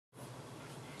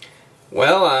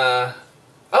Well,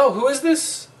 oh, who is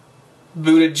this?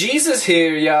 Buddha Jesus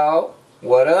here, y'all.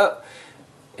 What up?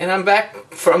 And I'm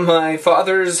back from my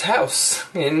father's house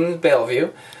in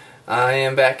Bellevue. I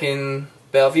am back in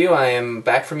Bellevue. I am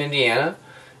back from Indiana.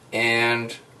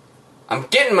 And I'm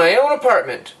getting my own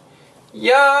apartment.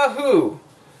 Yahoo!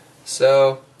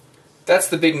 So, that's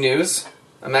the big news.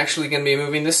 I'm actually going to be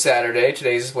moving this Saturday.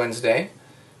 Today's Wednesday.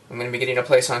 I'm going to be getting a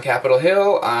place on Capitol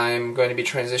Hill. I'm going to be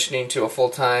transitioning to a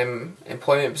full-time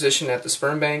employment position at the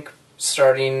sperm bank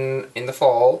starting in the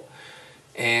fall.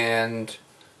 And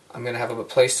I'm going to have a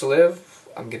place to live.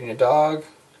 I'm getting a dog.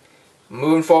 I'm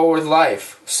moving forward with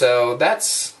life. So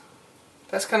that's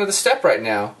kind of the step right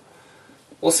now.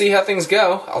 We'll see how things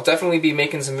go. I'll definitely be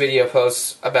making some video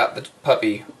posts about the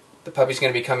puppy. The puppy's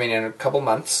going to be coming in a couple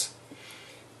months.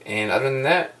 And other than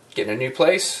that, getting a new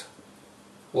place.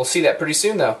 We'll see that pretty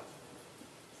soon, though.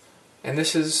 And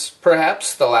this is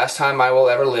perhaps the last time I will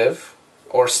ever live,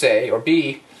 or stay, or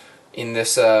be in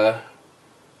this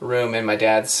room in my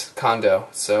dad's condo.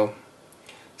 So,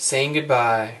 saying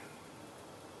goodbye.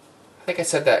 I think I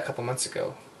said that a couple months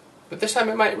ago. But this time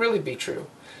it might really be true.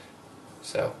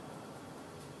 So,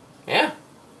 yeah.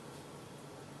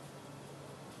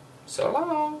 So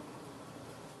long.